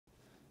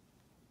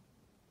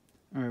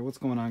Alright, what's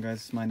going on, guys?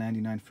 It's my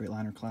 99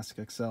 Freightliner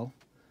Classic XL.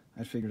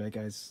 I figured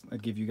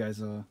I'd give you guys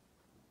a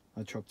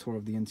truck tour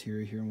of the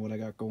interior here and what I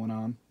got going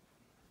on.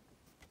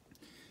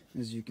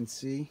 As you can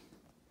see,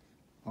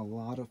 a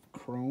lot of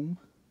chrome.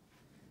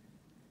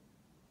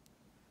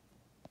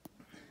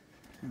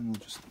 And we'll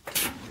just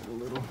get a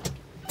little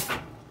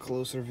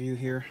closer view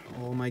here.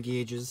 All my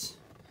gauges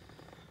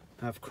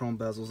have chrome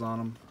bezels on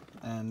them,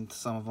 and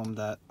some of them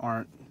that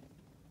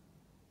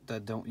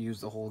don't use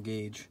the whole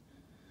gauge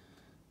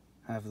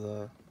have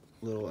the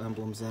little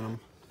emblems in them.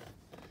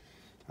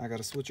 I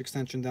got a switch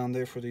extension down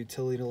there for the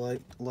utility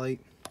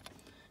light,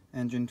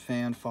 engine,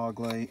 fan, fog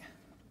light,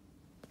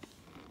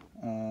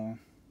 your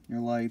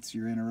lights,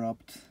 your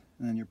interrupt,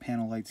 and then your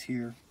panel lights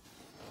here.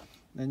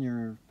 Then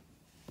your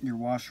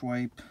wash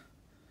wipe,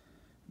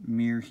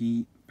 mirror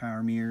heat,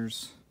 power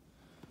mirrors.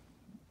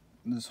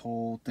 This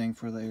whole thing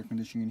for the air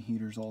conditioning and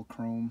heaters, all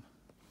chrome.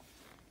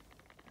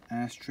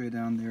 Ashtray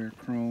down there,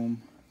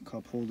 chrome.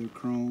 Cup holder,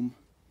 chrome.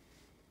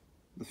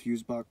 The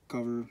fuse box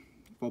cover,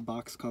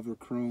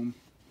 chrome.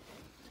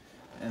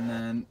 And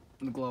then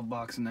the glove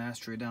box and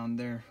ashtray down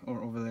there,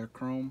 or over there,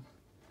 chrome.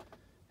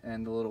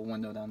 And the little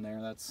window down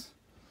there, that's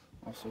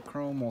also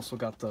chrome. Also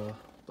got the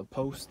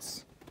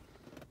posts,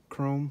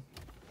 chrome.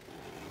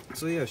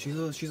 So yeah,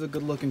 she's a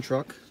good looking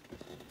truck.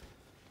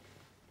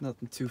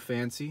 Nothing too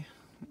fancy.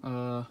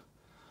 I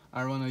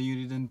run a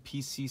Uniden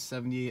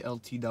PC78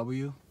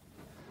 LTW.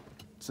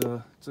 It's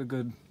a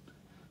good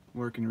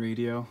working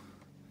radio.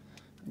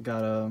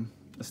 Got a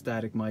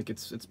static mic.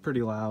 It's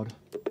pretty loud,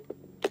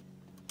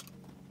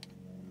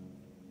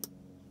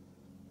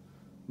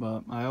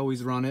 but I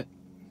always run it.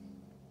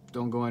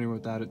 Don't go anywhere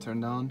without it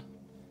turned on.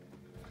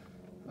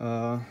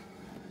 I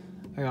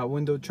got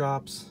window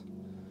chops,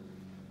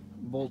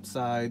 bolt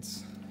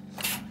sides.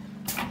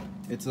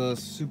 It's a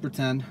Super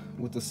 10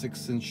 with a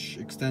 6-inch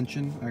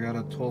extension. I got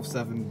a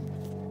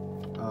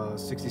 12.7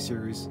 60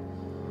 series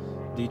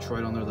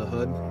Detroit under the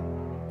hood,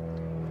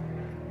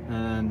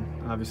 and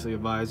obviously a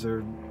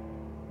visor.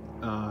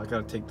 I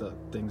gotta take the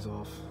things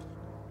off,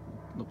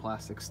 the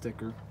plastic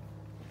sticker.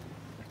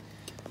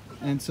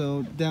 And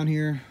so down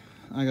here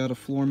I got a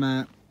floor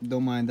mat.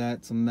 Don't mind that,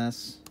 it's a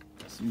mess.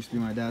 This used to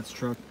be my dad's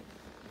truck.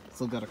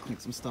 Still gotta clean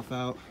some stuff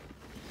out.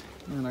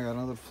 And I got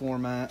another floor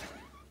mat,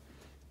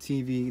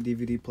 TV,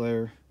 DVD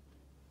player,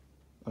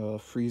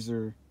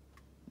 freezer,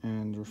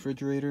 and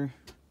refrigerator.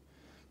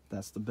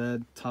 That's the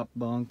bed, top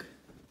bunk,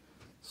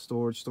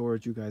 storage.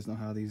 You guys know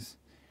how these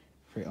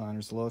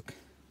Freightliners look.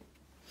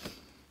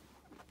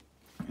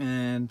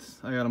 And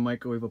I got a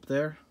microwave up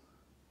there.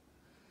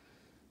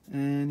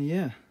 And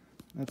yeah,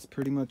 that's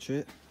pretty much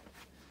it.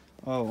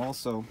 Oh,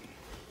 also,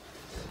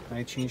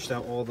 I changed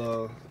out all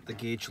the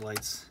gauge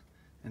lights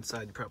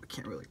inside. You probably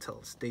can't really tell,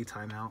 it's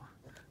daytime out,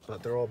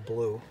 but they're all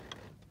blue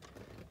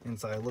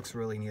inside. It looks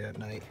really neat at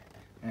night.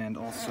 And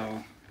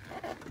also,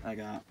 I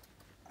got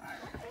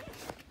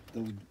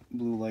those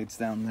blue lights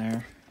down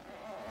there.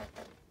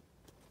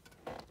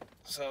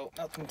 So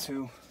nothing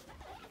too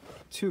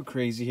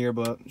crazy here,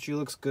 but she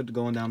looks good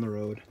going down the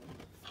road,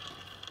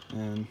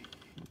 and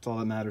that's all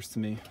that matters to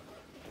me.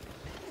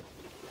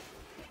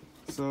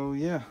 So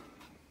yeah,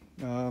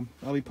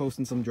 I'll be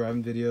posting some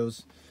driving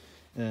videos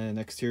and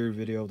exterior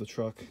video of the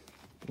truck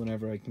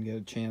whenever I can get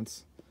a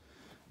chance,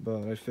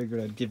 but I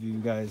figured I'd give you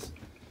guys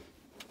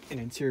an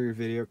interior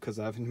video because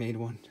I haven't made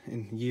one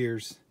in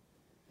years.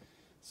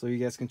 So you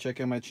guys can check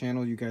out my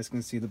channel. You guys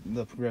can see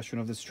the progression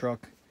of this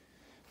truck,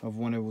 of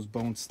when it was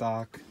bone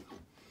stock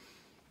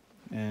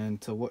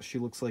and to what she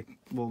looks like.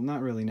 Well,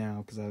 not really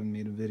now because I haven't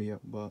made a video,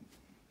 but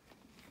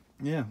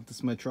yeah, this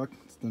is my truck.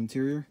 It's the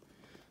interior.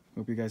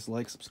 Hope you guys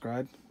like,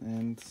 subscribe,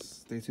 and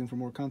stay tuned for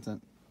more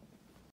content.